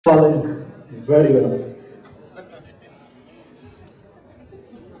Colin, very well.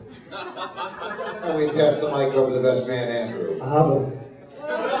 And we pass the mic over to the best man, Andrew. I haven't.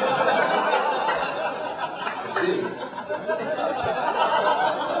 I see.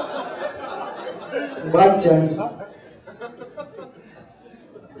 Come back, James.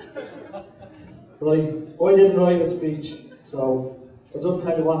 Right, I didn't write a speech, so I'll just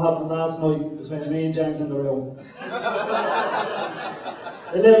tell you what happened last night between me and James in the room.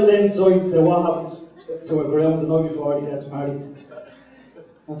 A little insight to what happens to a groom the night before he gets married.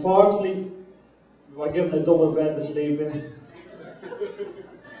 Unfortunately, we were given a double bed to sleep in.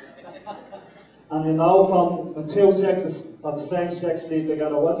 And you know, from when two sexes of the same sex sleep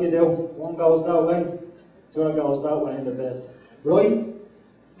together, what do you do? One goes that way, the other goes that way in the bed. Right?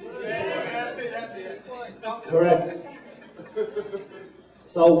 Correct.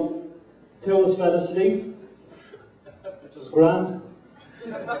 So, two of us fell asleep, which was grand.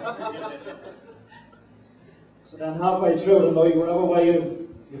 So then halfway through the night, wherever way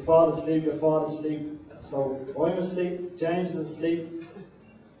you fall asleep, you fall asleep. So I'm asleep, James is asleep.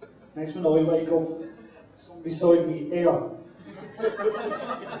 Next minute I wake up, someone beside me, here,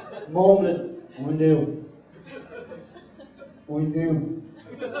 mumbling, I knew.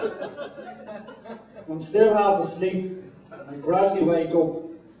 I'm still half asleep, and I gradually wake up.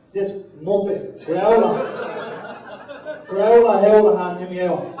 It's this muppet, growler, Houlihan in me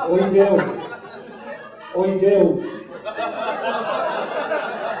out. I do.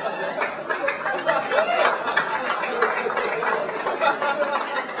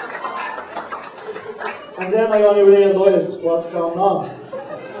 And then I only realise what's going on.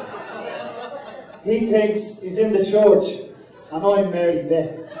 He thinks he's in the church, and I'm Mary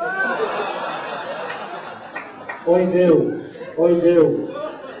Beth. I do.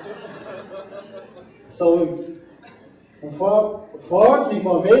 So, unfortunately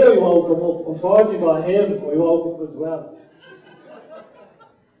for me, I woke him up. Unfortunately for him, I woke up as well.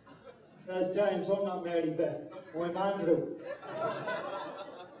 Says James, I'm not Mary Beth, I'm Andrew.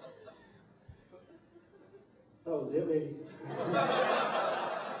 That was it, really.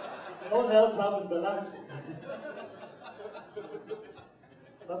 Nothing else happened, relax.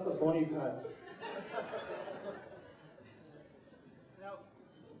 That's the funny part.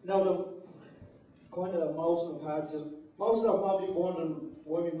 Now, the kind of emotional part is, most are probably wondering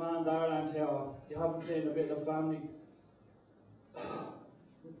why my man and dad aren't here. You haven't seen a bit of the family.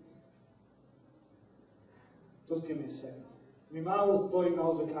 Just give me a second. My man was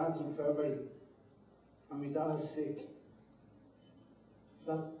diagnosed with cancer in February, and my dad is sick.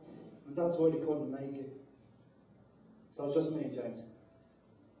 That's why they couldn't make it. So it's just me and James.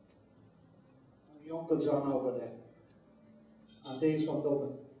 And my Uncle John over there. And these from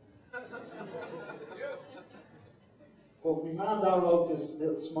Dublin. But my man dad wrote this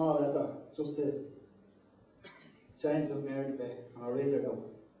little small letter just to James and Mary Bay, and I'll read it out.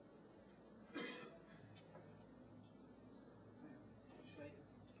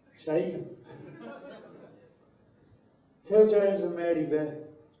 Shaking. Tell James and Mary Bay,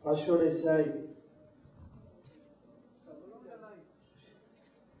 or should I say,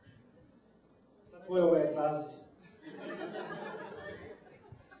 that's why I wear glasses.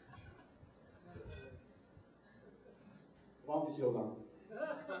 Won't be too long.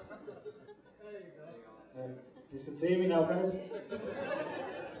 You can see me now, guys.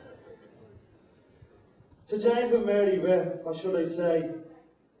 To James and Mary Bay, or should I say,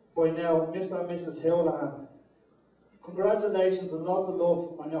 by now, Mr. and Mrs. Houlihan, congratulations and lots of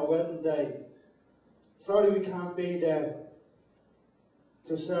love on your wedding day. Sorry we can't be there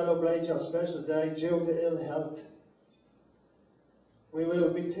to celebrate your special day due to ill health. We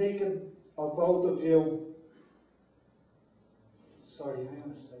will be thinking of both of you. Sorry, hang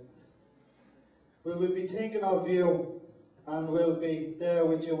on a second. We will be thinking of you and will be there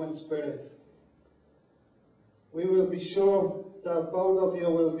with you in spirit. We will be sure that both of you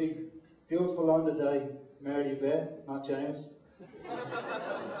will be beautiful on the day. Mary Beth, not James.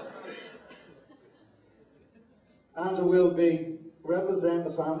 Andrew will be represent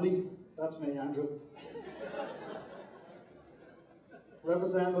the family. That's me, Andrew.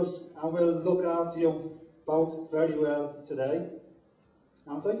 Represent us and will look after you both very well today.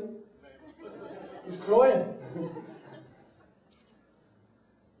 Aren't I? He's crying.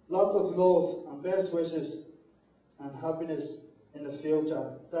 Lots of love and best wishes and happiness in the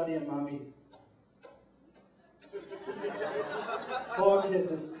future. Daddy and Mommy. 4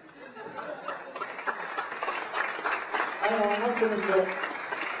 kisses. I know, I'm not finished yet.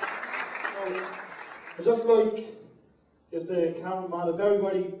 So, I'd just like, if the cameraman, if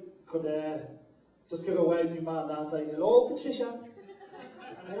everybody could just give a wave to me man and say, hello Patricia.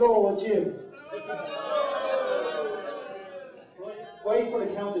 Hello, Jim. Wait for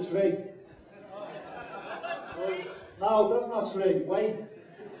the count of 3. No, that's not 3. Wait.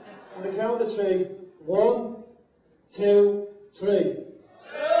 On the count of 3. 1, 2, 3.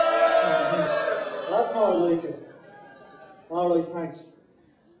 That's more like it. Alright, thanks.